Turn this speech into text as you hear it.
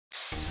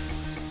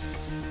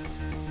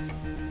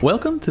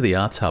Welcome to the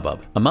Arts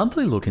Hubbub, a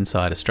monthly look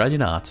inside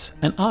Australian arts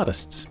and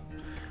artists.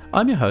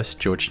 I'm your host,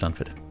 George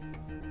Stunford.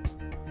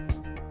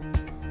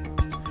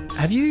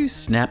 Have you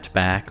snapped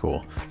back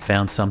or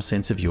found some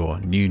sense of your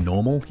new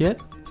normal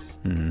yet?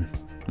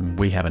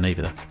 We haven't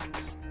either.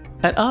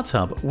 At Arts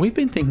Hub, we've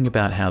been thinking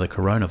about how the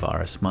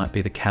coronavirus might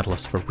be the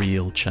catalyst for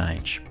real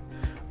change.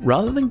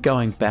 Rather than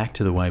going back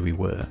to the way we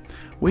were,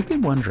 we've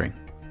been wondering,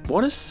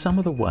 what are some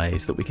of the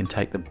ways that we can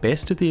take the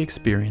best of the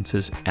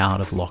experiences out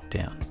of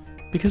lockdown?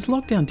 Because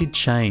lockdown did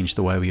change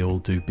the way we all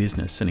do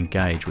business and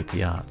engage with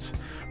the arts,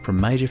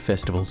 from major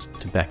festivals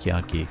to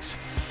backyard gigs.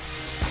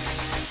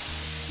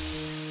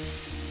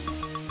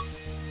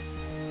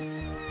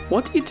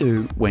 What do you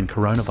do when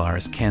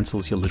coronavirus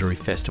cancels your literary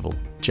festival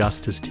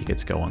just as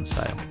tickets go on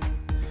sale?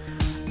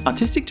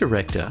 Artistic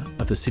Director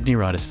of the Sydney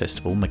Writers'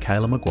 Festival,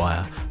 Michaela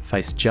Maguire,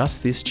 faced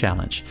just this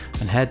challenge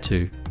and had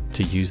to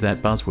use that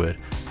buzzword,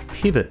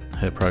 pivot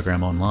her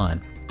program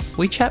online.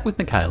 We chat with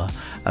Michaela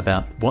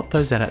about what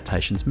those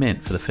adaptations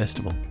meant for the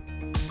festival.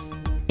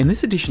 In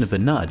this edition of The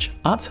Nudge,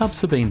 Arts Hub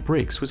Sabine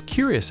Bricks was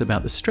curious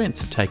about the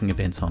strengths of taking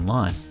events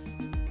online.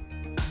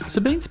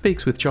 Sabine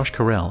speaks with Josh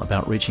Carell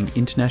about reaching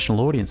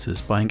international audiences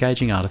by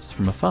engaging artists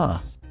from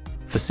afar.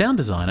 For sound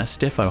designer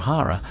Steph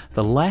O'Hara,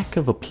 the lack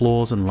of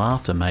applause and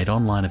laughter made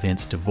online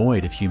events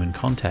devoid of human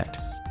contact.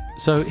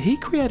 So he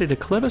created a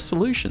clever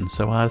solution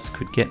so artists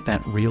could get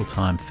that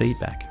real-time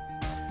feedback.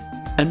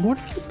 And what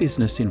if your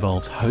business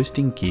involves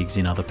hosting gigs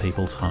in other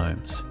people's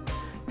homes?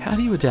 How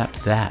do you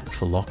adapt that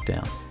for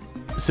lockdown?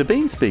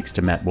 Sabine speaks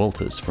to Matt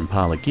Walters from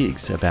Parlour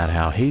Gigs about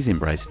how he's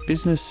embraced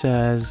business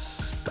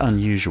as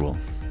unusual.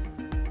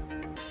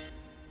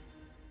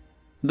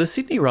 The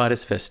Sydney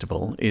Writers'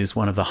 Festival is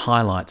one of the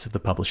highlights of the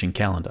publishing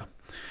calendar.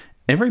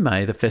 Every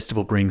May, the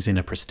festival brings in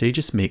a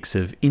prestigious mix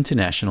of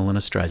international and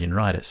Australian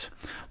writers,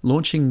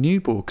 launching new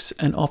books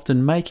and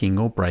often making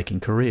or breaking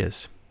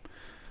careers.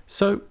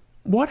 So,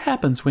 what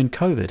happens when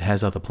COVID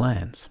has other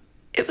plans?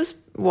 It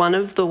was one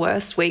of the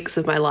worst weeks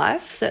of my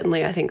life,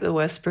 certainly I think the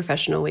worst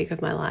professional week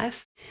of my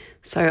life.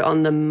 So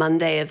on the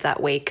Monday of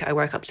that week, I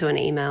woke up to an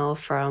email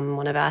from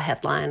one of our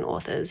headline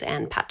authors,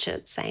 Anne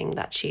Patchett, saying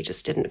that she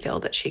just didn't feel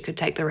that she could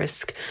take the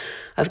risk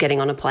of getting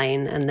on a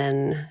plane and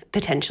then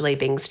potentially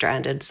being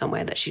stranded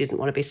somewhere that she didn't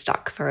want to be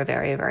stuck for a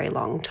very, very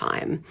long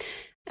time.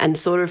 And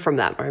sort of from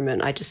that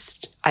moment, I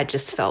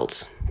just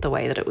felt the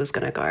way that it was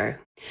going to go.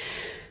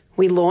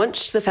 We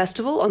launched the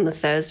festival on the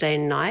Thursday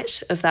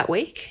night of that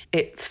week.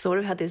 It sort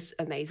of had this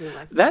amazing...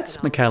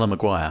 That's Michaela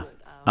Maguire,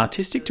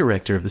 Artistic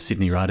Director of the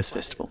Sydney Writers'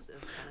 Festival.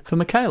 For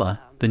Michaela,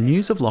 the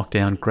news of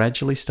lockdown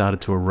gradually started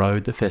to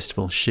erode the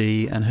festival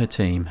she and her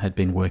team had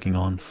been working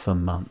on for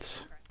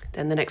months.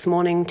 Then the next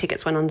morning,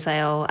 tickets went on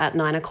sale at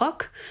 9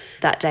 o'clock.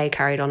 That day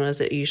carried on as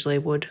it usually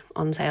would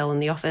on sale in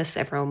the office.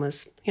 Everyone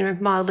was,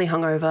 mildly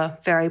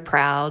hungover, very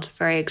proud,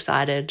 very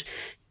excited,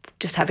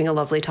 just having a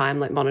lovely time,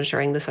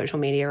 monitoring the social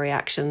media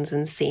reactions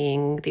and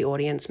seeing the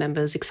audience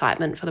members'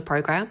 excitement for the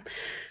program.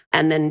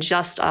 And then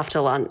just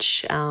after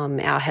lunch,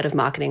 our head of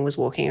marketing was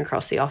walking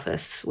across the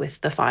office with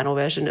the final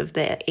version of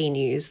the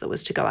e-news that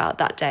was to go out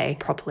that day,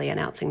 properly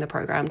announcing the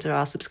program to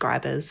our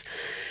subscribers.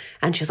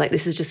 And she was like,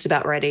 this is just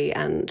about ready.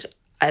 And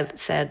I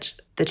said,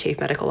 the chief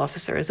medical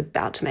officer is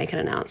about to make an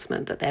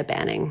announcement that they're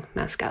banning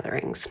mass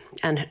gatherings.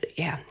 And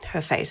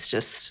her face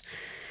just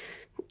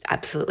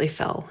absolutely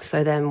fell.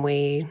 So then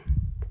we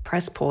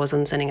pressed pause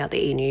on sending out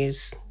the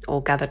e-news, all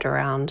gathered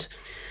around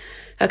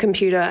a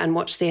computer and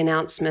watched the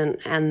announcement,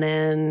 and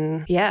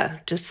then,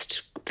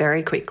 just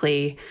very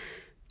quickly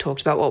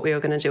talked about what we were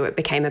going to do. It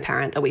became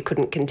apparent that we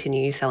couldn't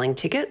continue selling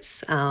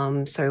tickets,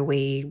 so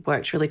we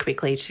worked really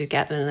quickly to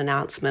get an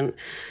announcement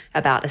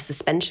about a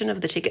suspension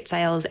of the ticket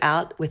sales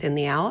out within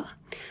the hour.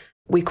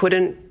 We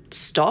couldn't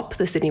stop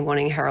the Sydney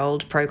Morning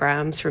Herald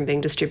programs from being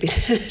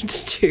distributed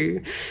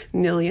to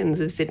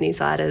millions of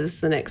Sydney-siders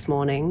the next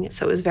morning.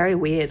 So it was very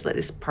weird.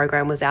 This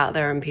program was out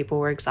there and people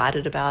were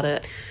excited about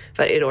it,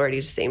 but it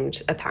already just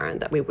seemed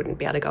apparent that we wouldn't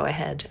be able to go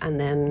ahead. And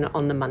then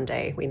on the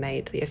Monday, we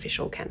made the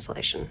official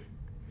cancellation.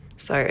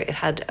 So it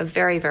had a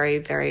very, very,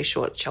 very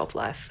short shelf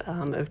life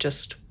of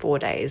just 4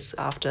 days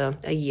after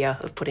a year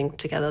of putting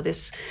together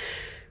this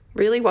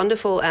really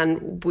wonderful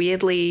and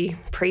weirdly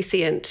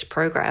prescient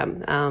program.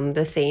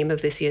 The theme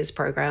of this year's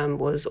program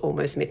was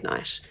Almost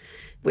Midnight,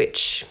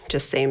 which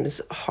just seems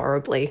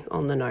horribly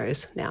on the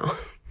nose now.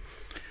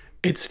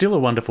 It's still a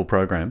wonderful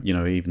program,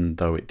 even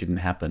though it didn't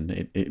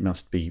happen. It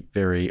must be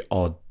very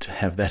odd to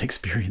have that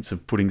experience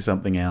of putting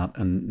something out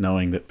and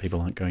knowing that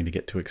people aren't going to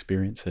get to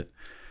experience it.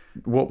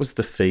 What was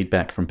the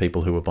feedback from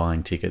people who were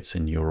buying tickets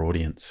in your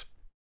audience?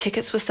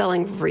 Tickets were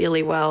selling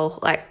really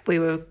well. We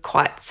were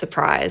quite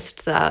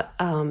surprised that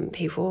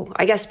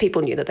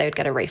people knew that they would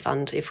get a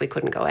refund if we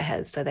couldn't go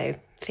ahead. So they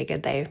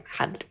figured they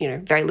had,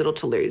 very little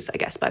to lose,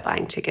 by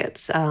buying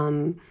tickets.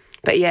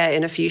 But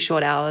in a few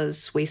short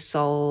hours, we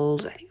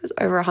sold, I think it was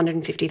over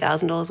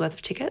 $150,000 worth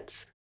of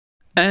tickets.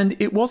 And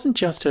it wasn't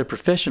just her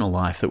professional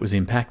life that was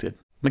impacted.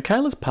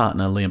 Michaela's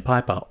partner, Liam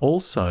Piper,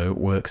 also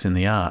works in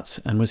the arts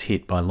and was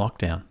hit by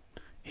lockdown.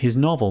 His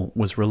novel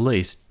was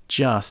released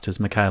just as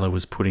Michaela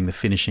was putting the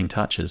finishing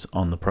touches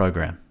on the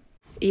program.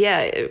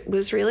 Yeah, it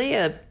was really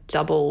a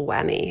double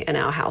whammy in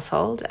our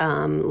household.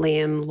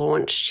 Liam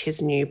launched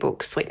his new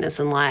book, Sweetness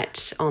and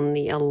Light, on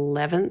the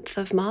 11th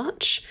of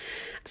March.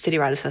 The Sydney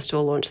Writers'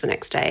 Festival launched the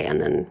next day,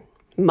 and then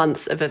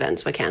months of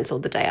events were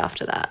cancelled the day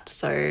after that.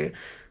 So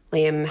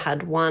Liam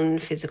had one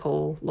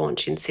physical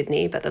launch in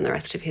Sydney, but then the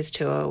rest of his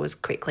tour was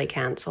quickly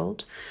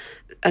cancelled.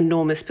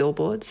 Enormous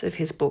billboards of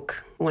his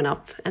book went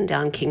up and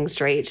down King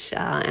Street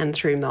and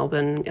through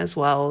Melbourne as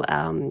well,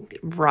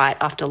 right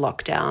after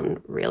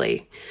lockdown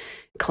really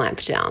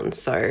clamped down.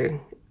 So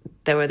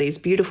there were these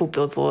beautiful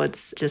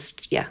billboards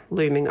just,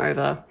 looming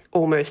over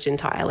almost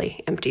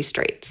entirely empty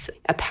streets.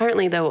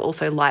 Apparently there were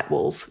also light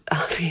walls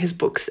for his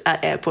books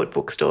at airport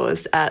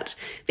bookstores at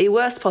the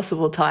worst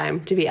possible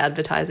time to be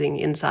advertising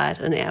inside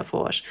an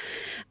airport.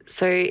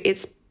 So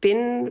it's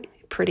been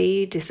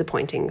pretty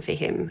disappointing for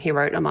him. He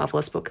wrote a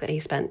marvellous book that he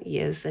spent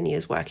years and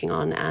years working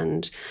on,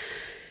 and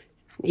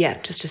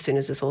just as soon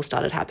as this all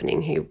started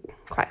happening, he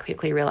quite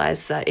quickly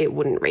realised that it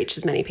wouldn't reach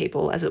as many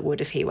people as it would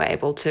if he were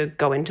able to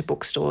go into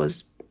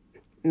bookstores,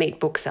 meet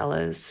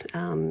booksellers,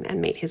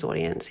 and meet his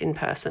audience in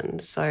person.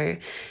 So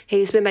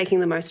he's been making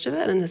the most of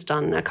it and has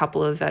done a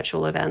couple of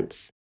virtual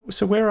events.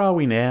 So where are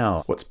we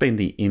now? What's been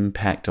the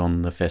impact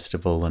on the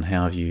festival, and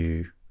how have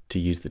you, to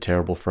use the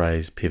terrible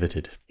phrase,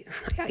 pivoted?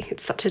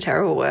 It's such a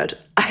terrible word.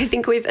 I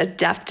think we've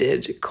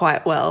adapted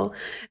quite well.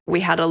 We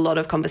had a lot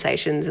of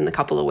conversations in the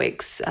couple of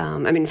weeks.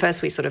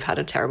 First we sort of had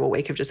a terrible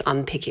week of just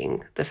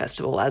unpicking the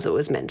festival as it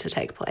was meant to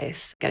take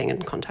place, getting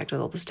in contact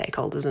with all the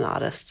stakeholders and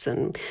artists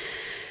and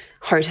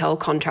hotel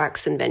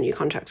contracts and venue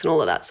contracts and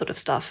all of that sort of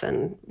stuff,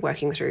 and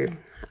working through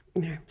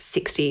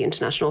 60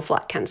 international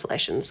flight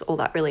cancellations, all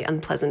that really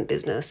unpleasant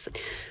business.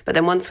 But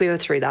then once we were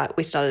through that,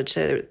 we started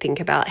to think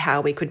about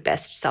how we could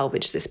best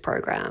salvage this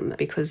program,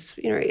 because,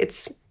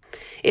 it's,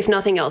 if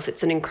nothing else,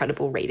 it's an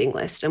incredible reading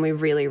list, and we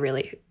really,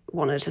 really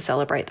wanted to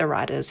celebrate the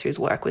writers whose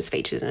work was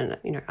featured in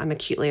it. I'm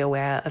acutely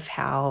aware of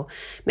how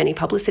many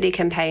publicity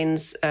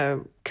campaigns are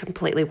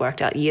completely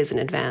worked out years in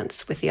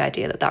advance with the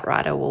idea that that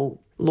writer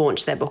will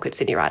launch their book at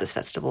Sydney Writers'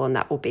 Festival, and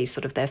that will be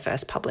sort of their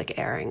first public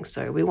airing.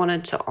 So we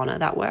wanted to honour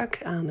that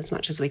work as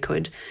much as we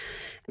could.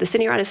 The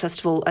Sydney Writers'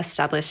 Festival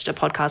established a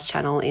podcast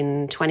channel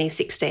in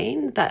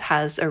 2016 that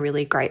has a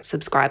really great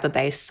subscriber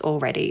base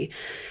already.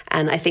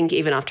 And I think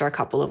even after a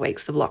couple of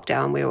weeks of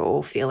lockdown, we were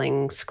all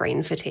feeling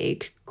screen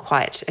fatigue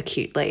quite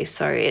acutely.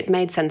 So it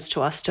made sense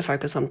to us to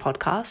focus on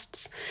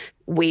podcasts.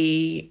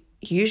 We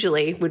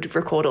usually would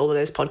record all of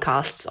those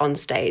podcasts on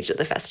stage at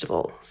the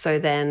festival. So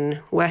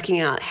then working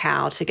out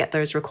how to get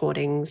those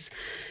recordings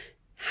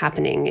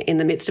happening in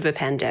the midst of a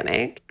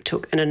pandemic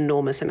took an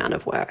enormous amount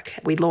of work.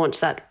 We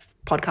launched that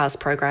podcast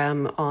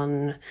program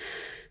on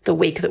the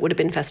week that would have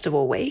been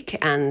festival week,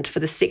 and for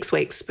the 6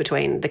 weeks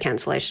between the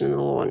cancellation and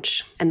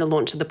the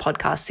launch of the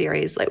podcast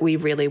series, we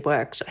really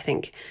worked, I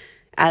think,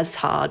 as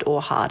hard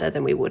or harder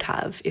than we would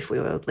have if we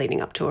were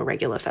leading up to a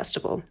regular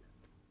festival.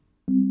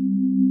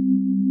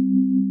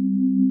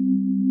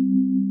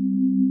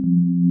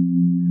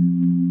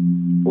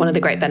 One of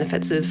the great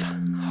benefits of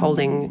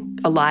holding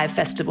a live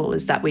festival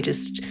is that we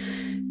just,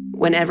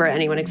 whenever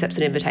anyone accepts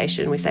an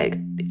invitation, we say,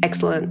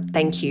 excellent,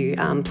 thank you.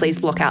 Please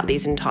block out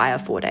these entire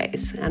 4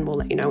 days and we'll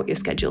let you know what your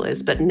schedule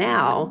is. But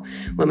now,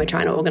 when we're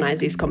trying to organise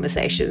these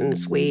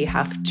conversations, we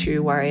have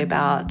to worry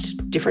about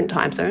different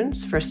time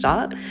zones for a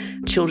start,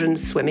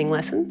 children's swimming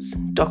lessons,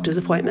 doctor's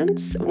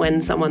appointments,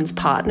 when someone's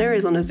partner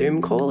is on a Zoom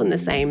call in the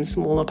same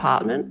small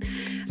apartment.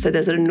 So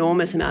there's an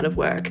enormous amount of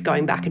work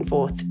going back and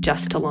forth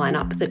just to line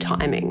up the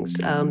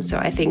timings. So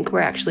I think we're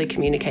actually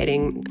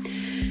communicating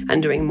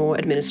and doing more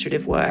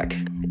administrative work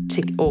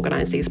to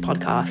organise these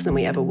podcasts than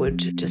we ever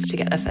would just to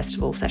get a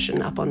festival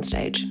session up on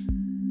stage.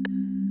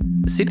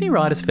 Sydney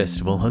Writers'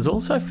 Festival has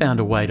also found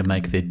a way to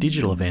make their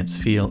digital events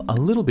feel a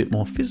little bit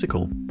more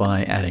physical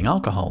by adding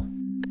alcohol.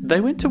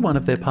 They went to one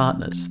of their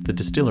partners, the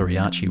distillery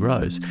Archie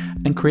Rose,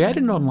 and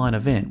created an online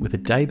event with a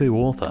debut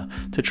author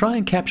to try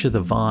and capture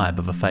the vibe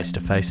of a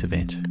face-to-face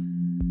event.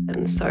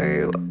 And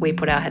so we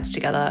put our heads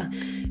together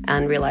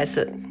and realised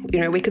that,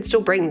 we could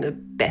still bring the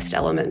best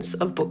elements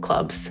of book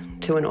clubs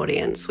to an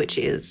audience, which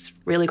is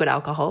really good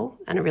alcohol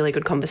and a really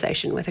good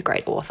conversation with a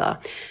great author.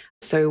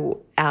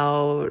 So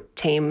our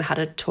team had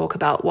a talk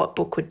about what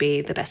book would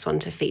be the best one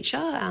to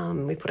feature.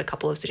 We put a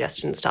couple of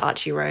suggestions to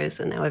Archie Rose,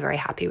 and they were very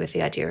happy with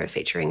the idea of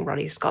featuring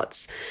Roddy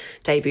Scott's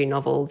debut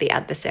novel, The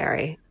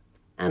Adversary.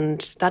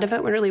 And that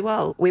event went really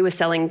well. We were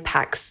selling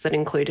packs that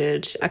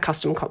included a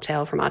custom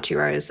cocktail from Archie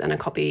Rose and a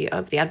copy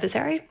of The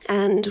Adversary.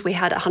 And we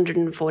had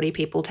 140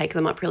 people take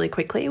them up really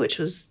quickly, which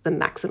was the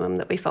maximum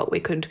that we felt we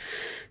could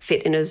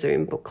fit in a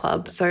Zoom book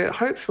club. So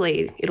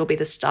hopefully it'll be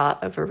the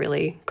start of a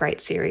really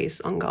great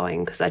series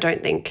ongoing, because I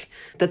don't think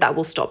that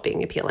will stop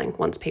being appealing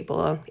once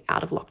people are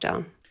out of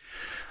lockdown.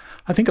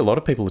 I think a lot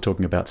of people are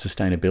talking about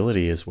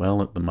sustainability as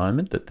well at the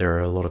moment, that there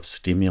are a lot of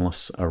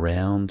stimulus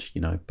around,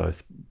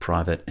 both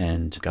private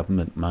and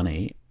government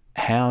money.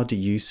 How do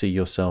you see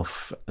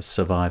yourself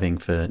surviving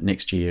for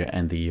next year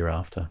and the year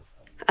after?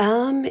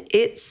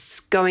 It's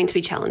going to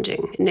be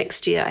challenging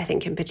next year, I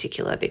think, in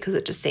particular, because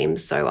it just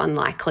seems so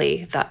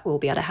unlikely that we'll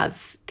be able to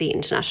have the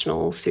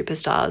international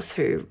superstars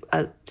who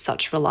are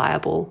such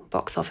reliable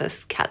box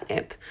office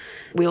catnip.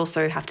 We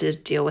also have to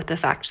deal with the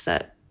fact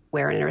that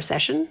we're in a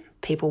recession.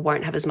 People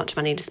won't have as much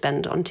money to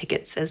spend on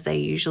tickets as they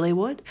usually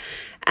would.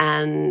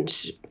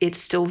 And it's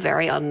still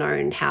very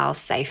unknown how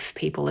safe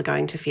people are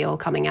going to feel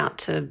coming out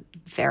to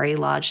very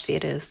large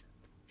theatres.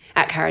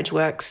 At Carriage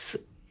Works,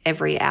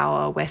 every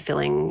hour we're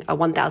filling a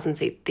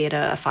 1,000-seat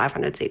theatre, a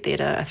 500-seat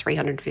theatre, a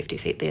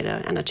 350-seat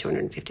theatre and a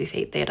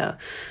 250-seat theatre.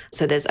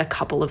 So there's a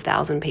couple of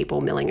thousand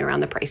people milling around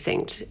the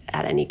precinct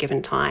at any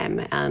given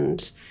time.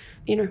 And,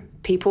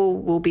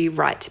 people will be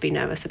right to be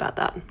nervous about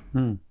that.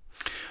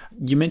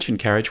 You mentioned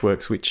Carriage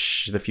Works,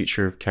 which the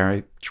future of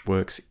Carriage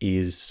Works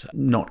is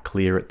not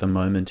clear at the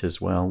moment as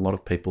well. A lot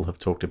of people have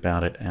talked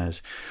about it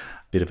as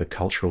bit of a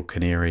cultural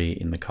canary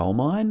in the coal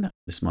mine.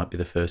 This might be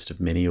the first of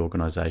many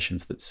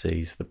organisations that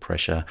sees the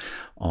pressure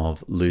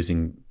of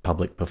losing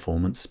public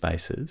performance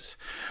spaces.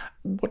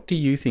 What do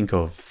you think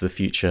of the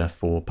future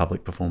for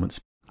public performance?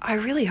 I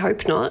really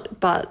hope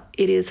not, but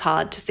it is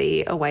hard to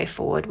see a way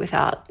forward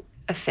without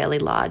a fairly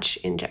large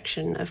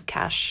injection of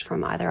cash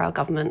from either our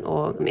government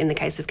or, in the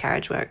case of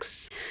Carriage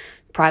Works,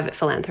 private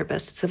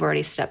philanthropists have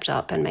already stepped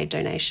up and made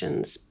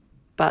donations.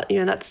 But,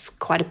 that's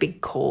quite a big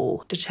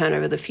call to turn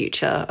over the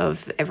future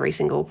of every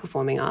single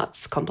performing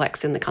arts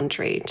complex in the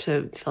country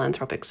to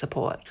philanthropic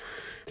support.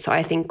 So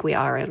I think we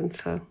are in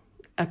for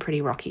a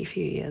pretty rocky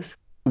few years.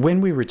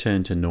 When we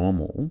return to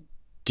normal,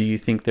 do you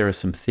think there are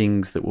some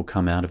things that will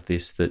come out of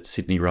this that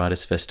Sydney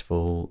Writers'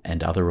 Festival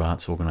and other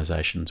arts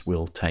organisations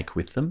will take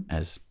with them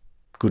as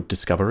good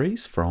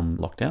discoveries from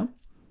lockdown?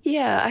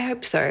 Yeah, I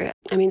hope so.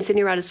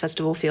 Sydney Writers'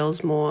 Festival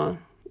feels more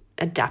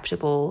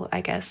adaptable,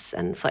 I guess,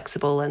 and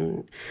flexible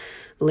and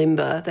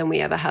limber than we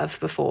ever have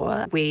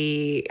before.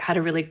 We had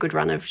a really good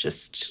run of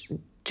just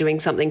doing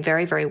something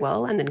very, very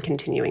well and then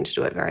continuing to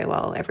do it very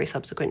well every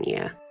subsequent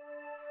year.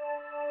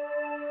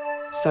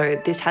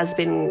 So this has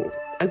been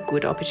a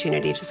good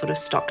opportunity to sort of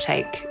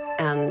stocktake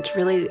and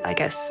really, I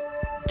guess,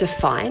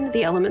 define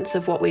the elements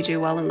of what we do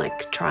well and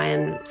try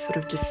and sort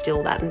of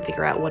distill that and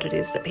figure out what it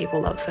is that people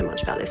love so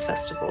much about this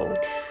festival.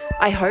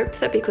 I hope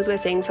that because we're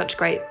seeing such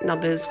great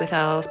numbers with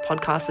our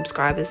podcast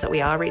subscribers that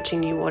we are reaching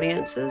new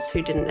audiences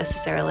who didn't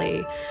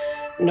necessarily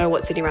know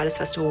what Sydney Writers'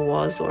 Festival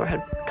was or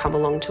had come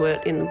along to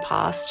it in the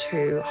past,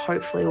 who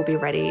hopefully will be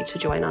ready to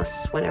join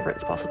us whenever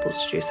it's possible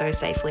to do so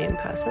safely in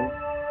person.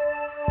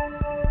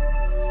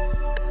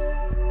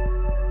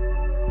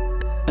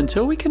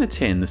 Until we can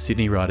attend the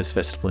Sydney Writers'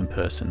 Festival in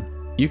person,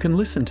 you can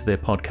listen to their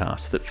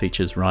podcast that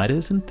features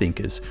writers and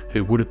thinkers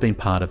who would have been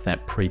part of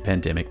that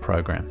pre-pandemic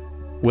program.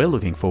 We're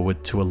looking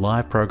forward to a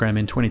live program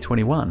in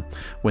 2021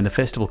 when the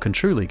festival can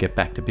truly get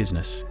back to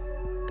business.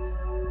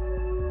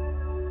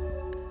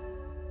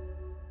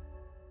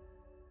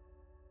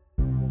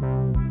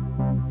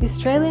 The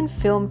Australian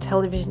Film,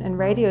 Television and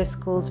Radio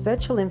School's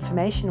Virtual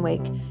Information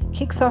Week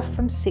kicks off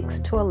from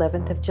 6th to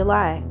 11th of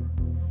July.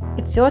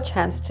 It's your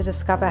chance to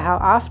discover how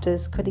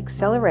AFTRS could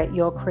accelerate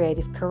your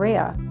creative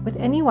career with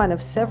any one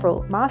of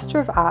several Master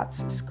of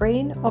Arts,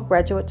 Screen or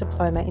Graduate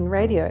Diploma in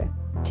Radio.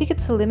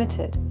 Tickets are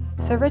limited,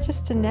 so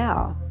register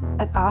now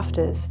at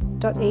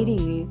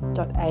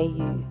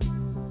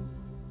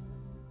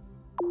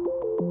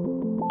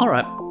aftrs.edu.au. All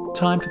right,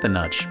 time for the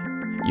nudge.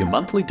 Your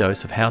monthly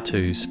dose of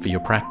how-tos for your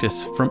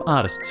practice from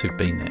artists who've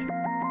been there.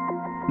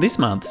 This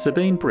month,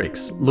 Sabine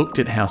Bricks looked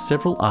at how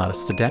several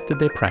artists adapted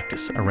their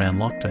practice around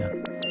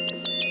lockdown.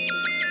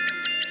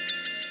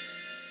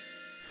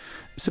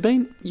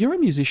 Sabine, you're a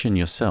musician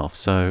yourself,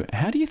 so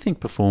how do you think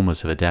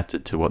performers have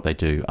adapted to what they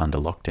do under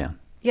lockdown?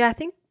 Yeah, I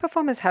think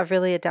performers have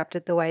really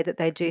adapted the way that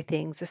they do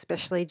things,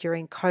 especially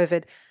during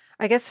COVID.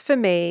 I guess for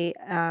me,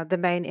 the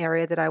main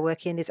area that I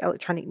work in is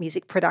electronic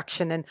music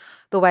production, and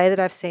the way that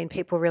I've seen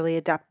people really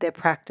adapt their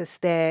practice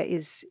there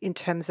is in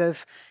terms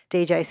of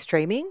DJ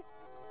streaming.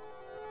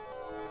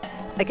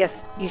 I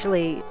guess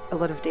usually a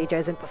lot of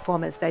DJs and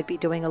performers, they'd be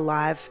doing a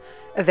live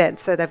event,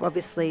 so they've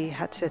obviously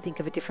had to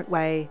think of a different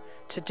way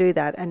to do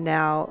that. And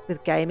now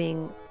with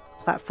gaming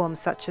platforms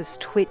such as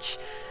Twitch,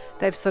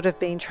 they've sort of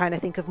been trying to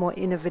think of more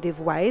innovative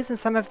ways, and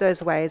some of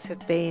those ways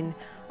have been,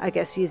 I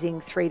guess,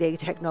 using 3D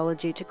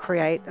technology to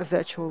create a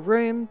virtual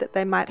room that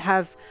they might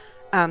have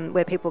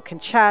where people can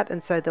chat,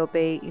 and so there'll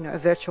be, a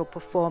virtual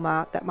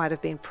performer that might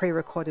have been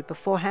pre-recorded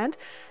beforehand,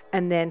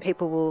 and then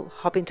people will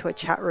hop into a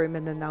chat room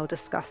and then they'll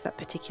discuss that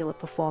particular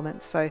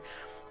performance. So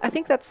I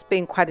think that's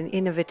been quite an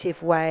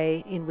innovative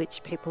way in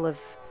which people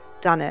have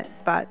done it,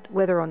 but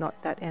whether or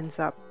not that ends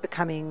up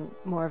becoming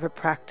more of a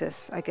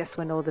practice, I guess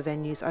when all the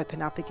venues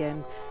open up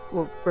again,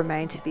 will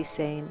remain to be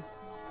seen.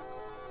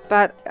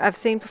 But I've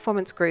seen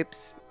performance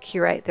groups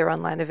curate their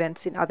online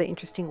events in other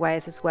interesting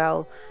ways as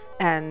well.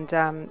 And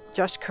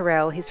Josh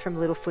Carell, he's from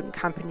Littlefoot and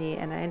Company,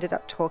 and I ended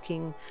up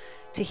talking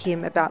to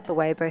him about the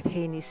way both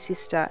he and his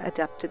sister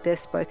adapted their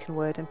spoken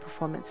word and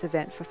performance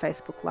event for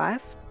Facebook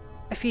Live.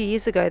 A few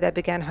years ago, they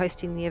began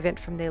hosting the event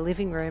from their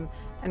living room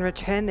and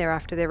returned there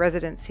after their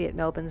residency at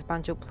Melbourne's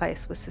Bunjil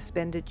Place was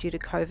suspended due to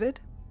COVID.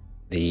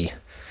 The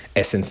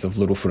essence of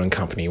Littlefoot and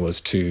Company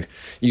was to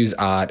use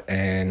art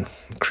and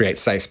create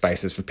safe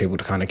spaces for people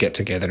to kind of get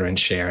together and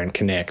share and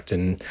connect.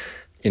 And,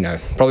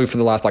 probably for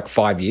the last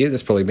 5 years,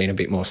 it's probably been a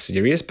bit more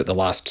serious, but the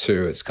last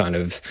 2, it's kind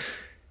of,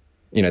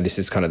 this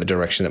is kind of the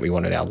direction that we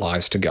wanted our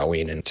lives to go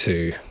in, and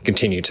to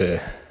continue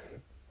to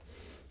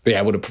be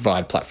able to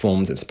provide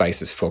platforms and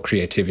spaces for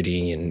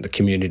creativity and the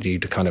community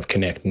to kind of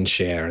connect and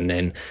share. And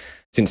then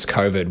since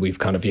COVID, we've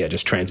kind of,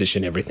 just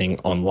transitioned everything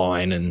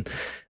online, and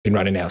been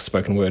running our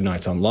spoken word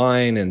nights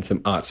online and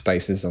some art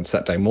spaces on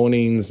Saturday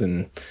mornings,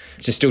 and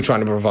just still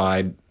trying to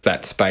provide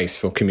that space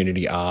for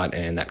community art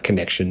and that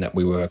connection that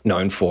we were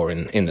known for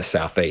in the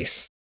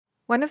Southeast.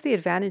 One of the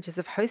advantages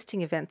of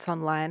hosting events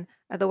online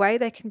are the way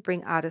they can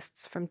bring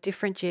artists from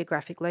different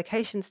geographic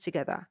locations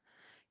together,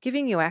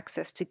 giving you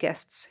access to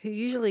guests who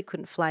usually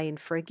couldn't fly in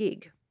for a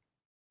gig.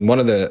 One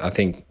of the, I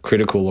think,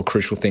 critical or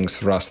crucial things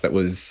for us that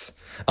was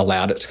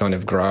allowed it to kind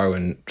of grow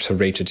and to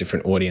reach a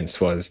different audience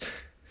was,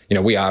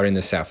 we are in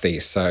the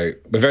Southeast. So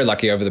we're very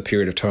lucky over the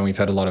period of time. We've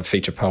had a lot of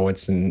feature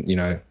poets and,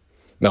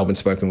 Melbourne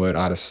spoken word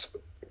artists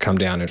come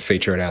down and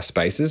feature at our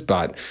spaces.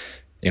 But,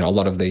 a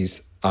lot of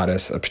these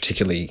artists are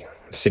particularly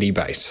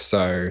city-based.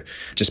 So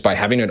just by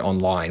having it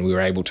online, we were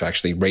able to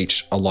actually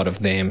reach a lot of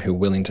them who were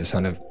willing to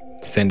kind of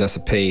send us a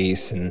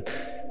piece. And,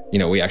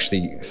 we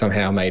actually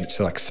somehow made it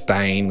to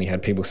Spain. We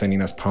had people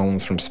sending us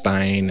poems from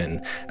Spain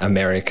and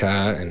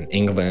America and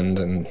England.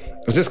 And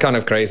it was just kind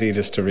of crazy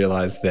just to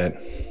realise that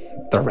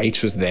the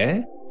reach was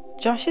there.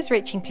 Josh is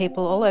reaching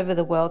people all over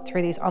the world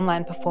through these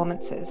online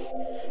performances,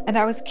 and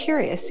I was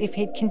curious if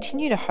he'd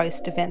continue to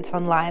host events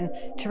online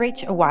to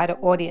reach a wider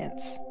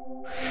audience.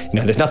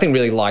 There's nothing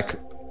really like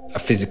a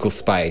physical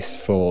space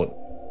for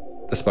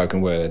the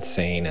spoken word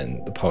scene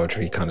and the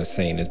poetry kind of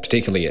scene, and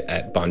particularly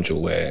at Bunjil,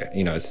 where,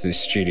 it's this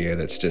studio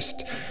that's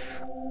just,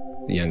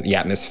 the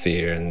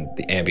atmosphere and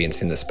the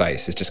ambience in the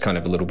space is just kind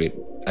of a little bit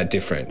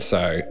different.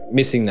 So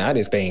missing that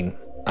has been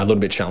a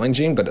little bit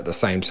challenging, but at the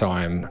same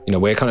time,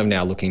 we're kind of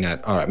now looking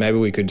at, all right, maybe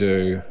we could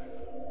do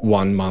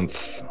 1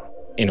 month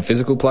in a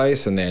physical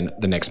place, and then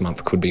the next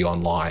month could be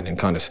online, and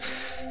kind of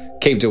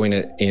keep doing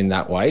it in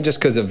that way, just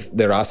because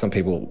there are some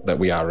people that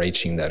we are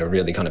reaching that are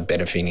really kind of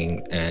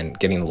benefiting and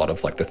getting a lot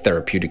of the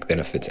therapeutic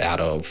benefits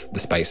out of the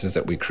spaces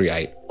that we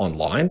create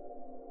online.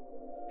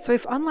 So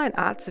if online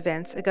arts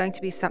events are going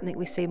to be something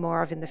we see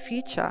more of in the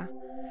future,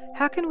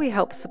 how can we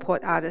help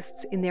support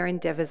artists in their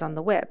endeavours on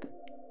the web?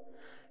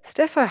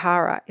 Steph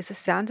O'Hara is a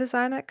sound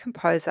designer,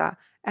 composer,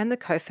 and the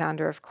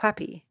co-founder of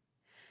Clappy.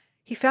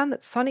 He found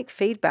that sonic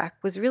feedback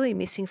was really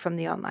missing from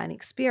the online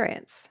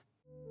experience.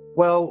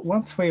 Well,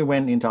 once we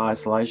went into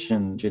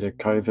isolation due to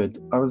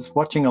COVID, I was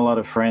watching a lot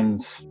of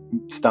friends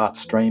start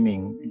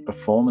streaming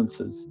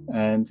performances,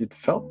 and it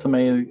felt to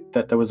me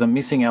that there was a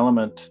missing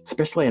element,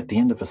 especially at the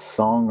end of a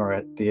song or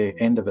at the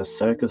end of a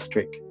circus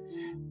trick.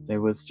 There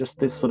was just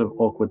this sort of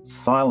awkward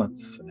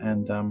silence,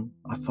 and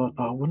I thought,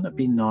 wouldn't it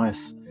be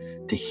nice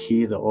to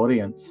hear the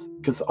audience?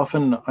 Because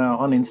often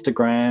on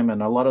Instagram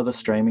and a lot of the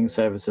streaming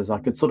services, I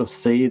could sort of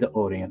see the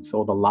audience,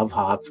 or the love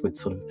hearts would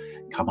sort of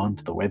come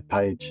onto the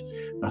webpage.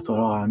 And I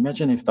thought,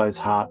 imagine if those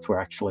hearts were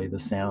actually the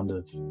sound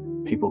of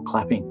people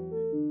clapping.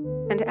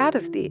 And out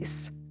of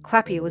this,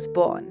 Clappy was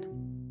born.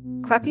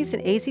 Clappy is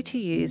an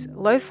easy-to-use,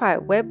 lo-fi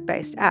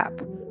web-based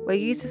app where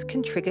users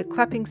can trigger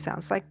clapping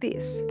sounds like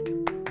this,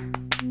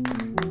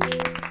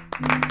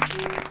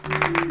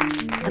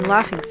 and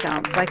laughing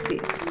sounds like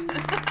this.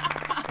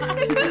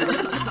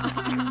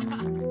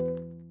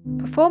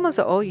 Performers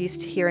are all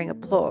used to hearing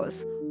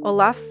applause or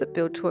laughs that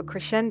build to a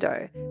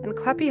crescendo, and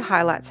Clappy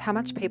highlights how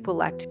much people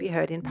like to be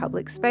heard in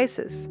public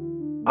spaces.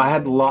 I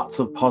had lots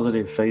of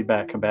positive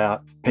feedback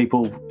about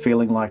people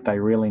feeling like they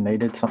really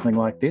needed something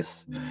like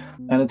this.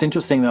 And it's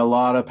interesting that a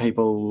lot of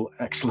people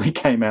actually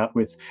came out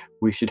with,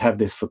 we should have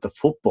this for the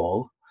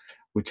football,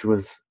 which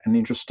was an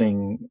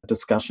interesting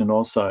discussion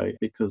also,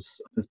 because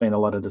there's been a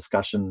lot of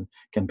discussion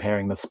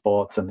comparing the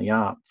sports and the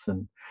arts,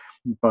 and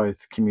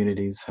both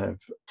communities have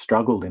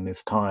struggled in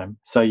this time.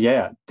 So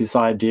this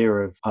idea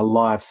of a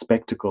live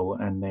spectacle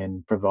and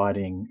then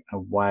providing a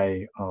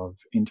way of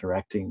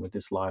interacting with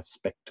this live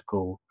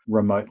spectacle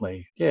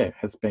remotely,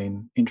 has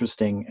been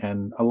interesting,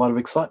 and a lot of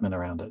excitement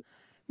around it.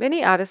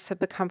 Many artists have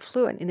become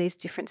fluent in these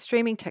different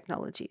streaming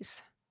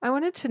technologies. I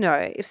wanted to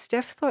know if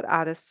Steph thought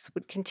artists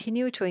would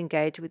continue to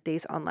engage with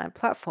these online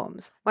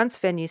platforms once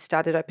venues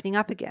started opening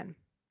up again.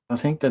 I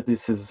think that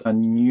this is a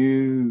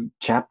new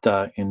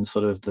chapter in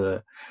sort of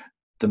the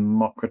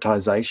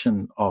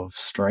democratization of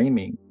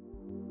streaming,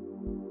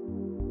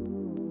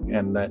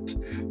 and that,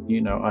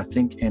 I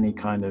think any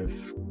kind of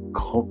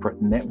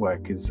corporate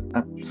network is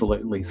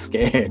absolutely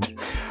scared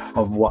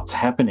of what's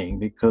happening,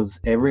 because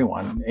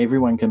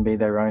everyone can be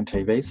their own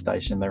TV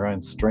station, their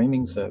own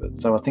streaming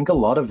service. So I think a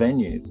lot of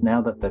venues,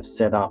 now that they've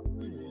set up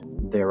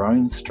their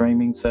own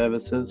streaming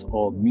services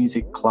or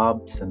music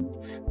clubs and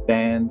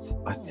bands,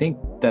 I think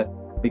that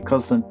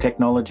because the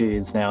technology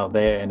is now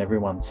there and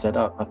everyone's set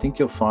up, I think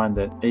you'll find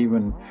that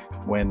even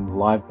when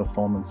live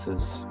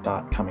performances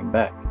start coming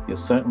back, you're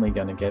certainly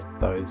going to get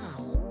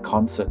those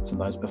concerts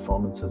and those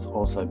performances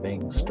also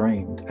being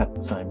streamed at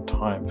the same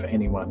time for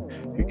anyone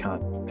who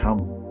can't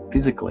come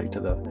physically to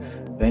the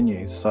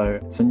venues. So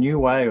it's a new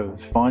way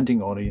of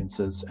finding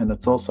audiences, and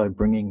it's also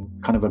bringing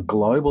kind of a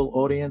global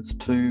audience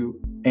to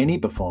any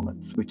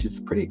performance, which is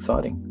pretty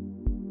exciting.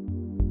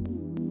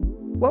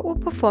 What will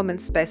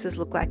performance spaces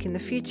look like in the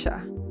future?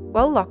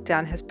 While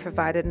lockdown has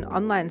provided an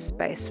online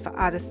space for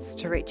artists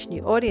to reach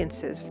new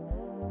audiences,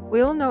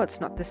 we all know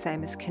it's not the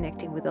same as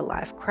connecting with a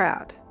live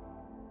crowd.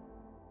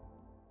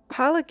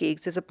 Parlour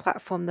Gigs is a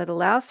platform that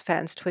allows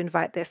fans to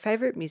invite their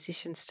favourite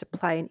musicians to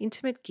play an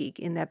intimate gig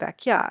in their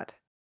backyard.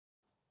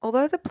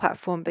 Although the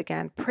platform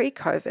began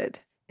pre-COVID,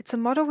 it's a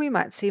model we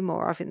might see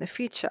more of in the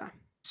future.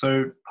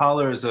 So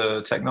Parlour is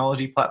a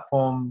technology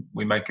platform.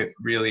 We make it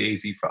really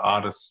easy for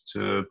artists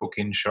to book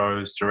in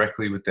shows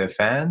directly with their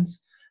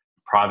fans.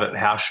 Private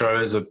house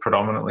shows are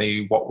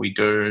predominantly what we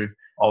do,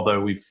 although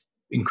we've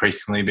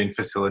increasingly been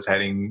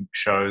facilitating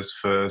shows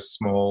for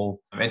small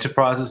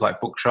enterprises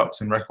like bookshops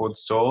and record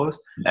stores,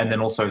 and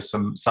then also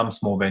some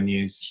small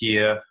venues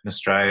here in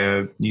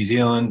Australia, New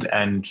Zealand,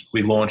 and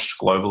we launched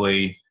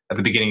globally at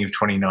the beginning of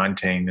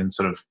 2019 and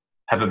sort of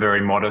have a very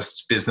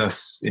modest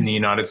business in the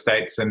United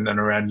States and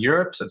around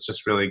Europe, so it's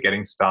just really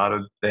getting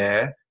started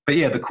there. But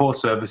yeah, the core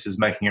service is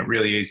making it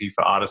really easy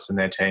for artists and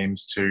their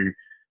teams to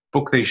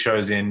book these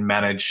shows in,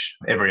 manage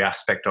every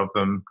aspect of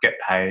them, get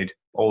paid,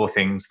 all the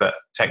things that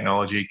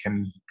technology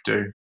can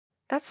do.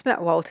 That's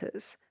Matt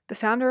Walters, the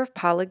founder of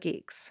Parlour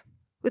Gigs.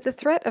 With the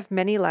threat of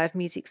many live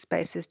music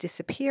spaces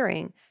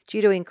disappearing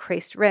due to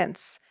increased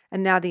rents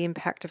and now the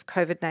impact of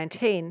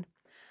COVID-19,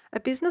 a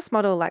business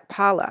model like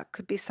Parlour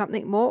could be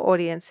something more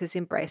audiences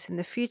embrace in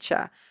the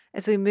future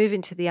as we move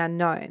into the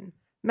unknown.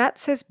 Matt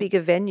says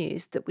bigger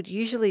venues that would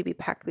usually be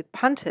packed with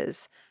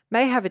punters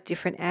may have a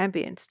different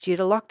ambience due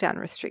to lockdown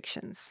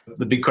restrictions.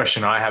 The big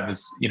question I have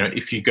is,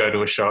 if you go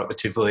to a show at the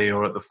Tivoli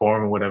or at the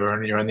Forum or whatever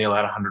and you're only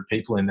allowed 100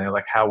 people in there,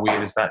 like how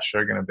weird is that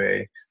show going to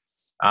be?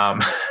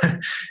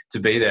 To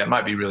be there, it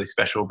might be really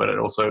special, but it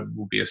also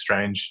will be a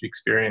strange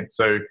experience.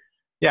 So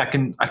yeah,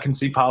 I can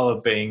see Parlour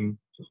being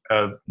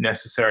a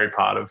necessary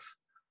part of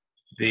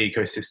the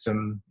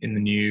ecosystem in the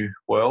new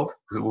world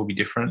because it will be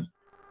different.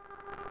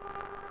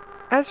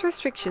 As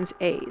restrictions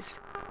ease,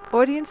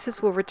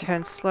 audiences will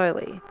return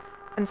slowly,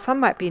 and some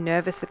might be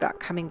nervous about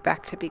coming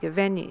back to bigger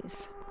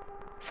venues.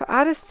 For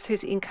artists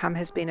whose income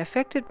has been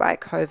affected by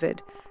COVID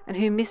and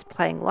who miss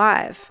playing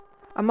live,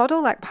 a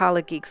model like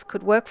Parlour Gigs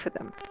could work for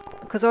them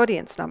because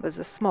audience numbers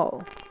are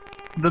small.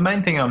 The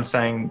main thing I'm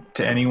saying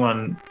to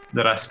anyone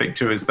that I speak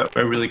to is that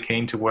we're really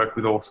keen to work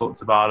with all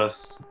sorts of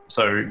artists.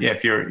 So yeah,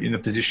 if you're in a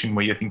position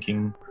where you're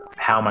thinking,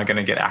 how am I going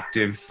to get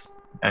active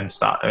and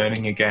start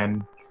earning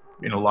again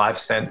in a live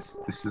sense,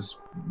 this is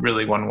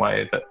really one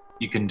way that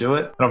you can do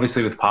it. And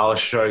obviously with Parlour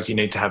shows, you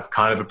need to have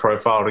kind of a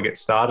profile to get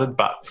started,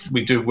 but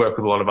we do work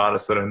with a lot of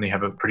artists that only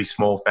have a pretty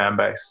small fan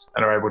base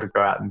and are able to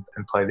go out and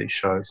play these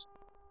shows.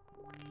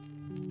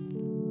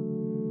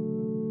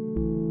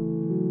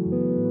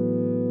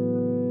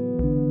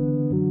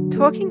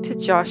 Talking to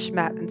Josh,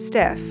 Matt and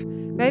Steph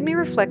made me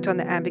reflect on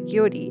the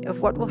ambiguity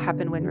of what will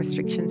happen when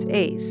restrictions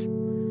ease.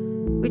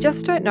 We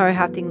just don't know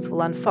how things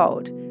will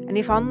unfold and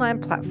if online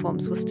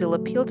platforms will still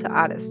appeal to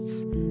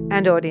artists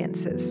and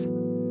audiences.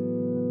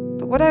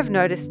 But what I've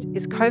noticed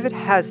is COVID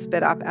has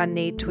sped up our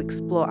need to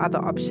explore other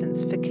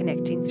options for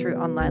connecting through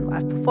online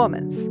live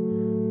performance.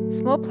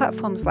 Small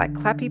platforms like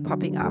Clappy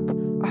popping up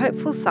are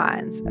hopeful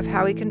signs of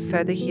how we can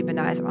further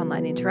humanise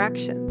online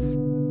interactions.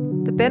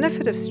 The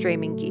benefit of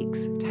streaming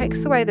gigs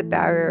takes away the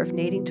barrier of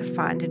needing to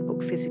find and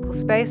book physical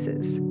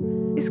spaces.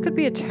 This could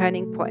be a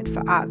turning point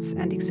for arts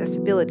and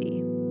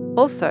accessibility.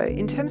 Also,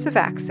 in terms of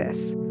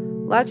access,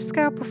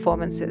 large-scale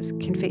performances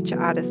can feature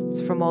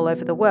artists from all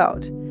over the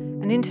world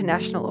and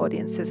international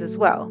audiences as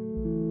well.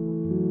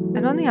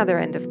 And on the other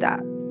end of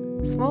that,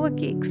 smaller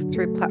gigs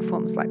through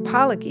platforms like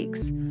Parlour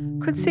Gigs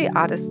could see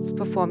artists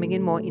performing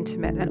in more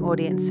intimate and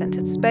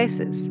audience-centred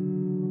spaces.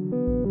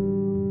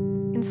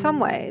 In some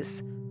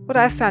ways, what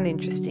I've found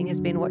interesting has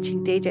been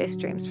watching DJ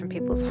streams from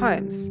people's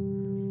homes.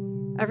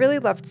 I really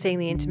loved seeing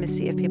the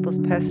intimacy of people's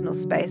personal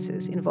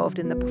spaces involved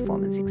in the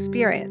performance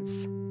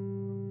experience.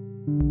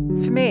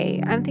 For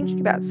me, I'm thinking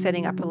about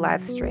setting up a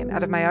live stream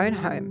out of my own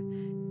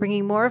home,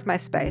 bringing more of my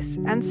space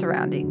and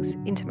surroundings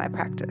into my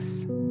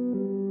practice.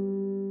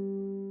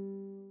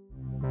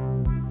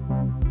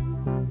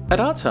 At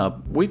Arts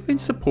Hub, we've been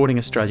supporting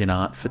Australian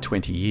art for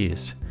 20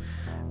 years.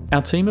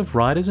 Our team of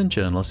writers and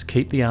journalists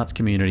keep the arts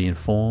community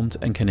informed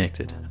and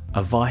connected,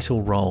 a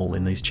vital role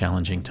in these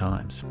challenging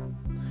times.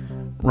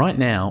 Right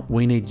now,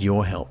 we need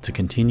your help to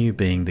continue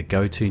being the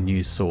go-to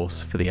news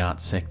source for the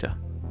arts sector.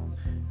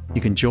 You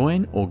can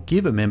join or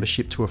give a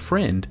membership to a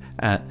friend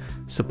at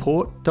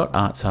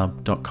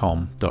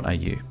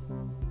support.artshub.com.au.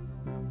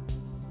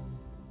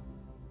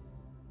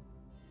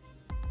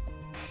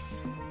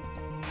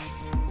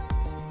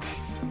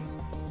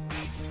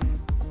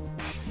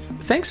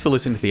 Thanks for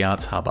listening to the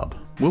Arts Hubbub.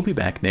 We'll be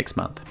back next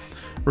month.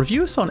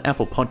 Review us on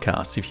Apple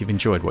Podcasts if you've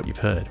enjoyed what you've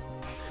heard.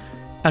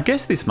 Our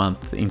guests this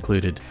month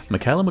included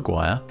Michaela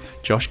Maguire,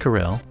 Josh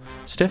Carell,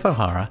 Steph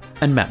O'Hara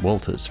and Matt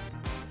Walters.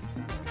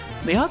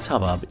 The Arts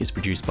Hubbub is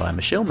produced by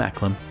Michelle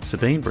Macklem,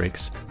 Sabine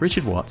Briggs,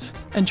 Richard Watts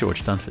and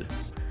George Dunford.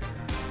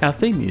 Our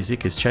theme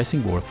music is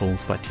Chasing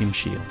Waterfalls by Tim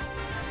Shield.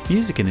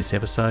 Music in this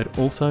episode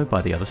also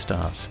by The Other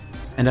Stars.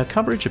 And our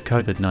coverage of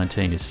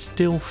COVID-19 is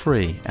still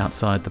free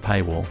outside the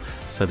paywall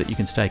so that you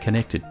can stay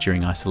connected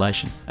during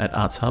isolation at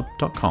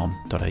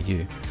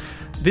artshub.com.au.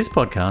 This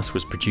podcast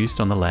was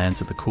produced on the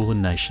lands of the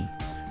Kulin Nation.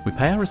 We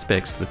pay our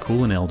respects to the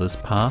Kulin elders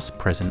past,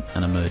 present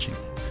and emerging.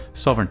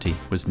 Sovereignty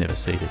was never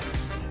ceded.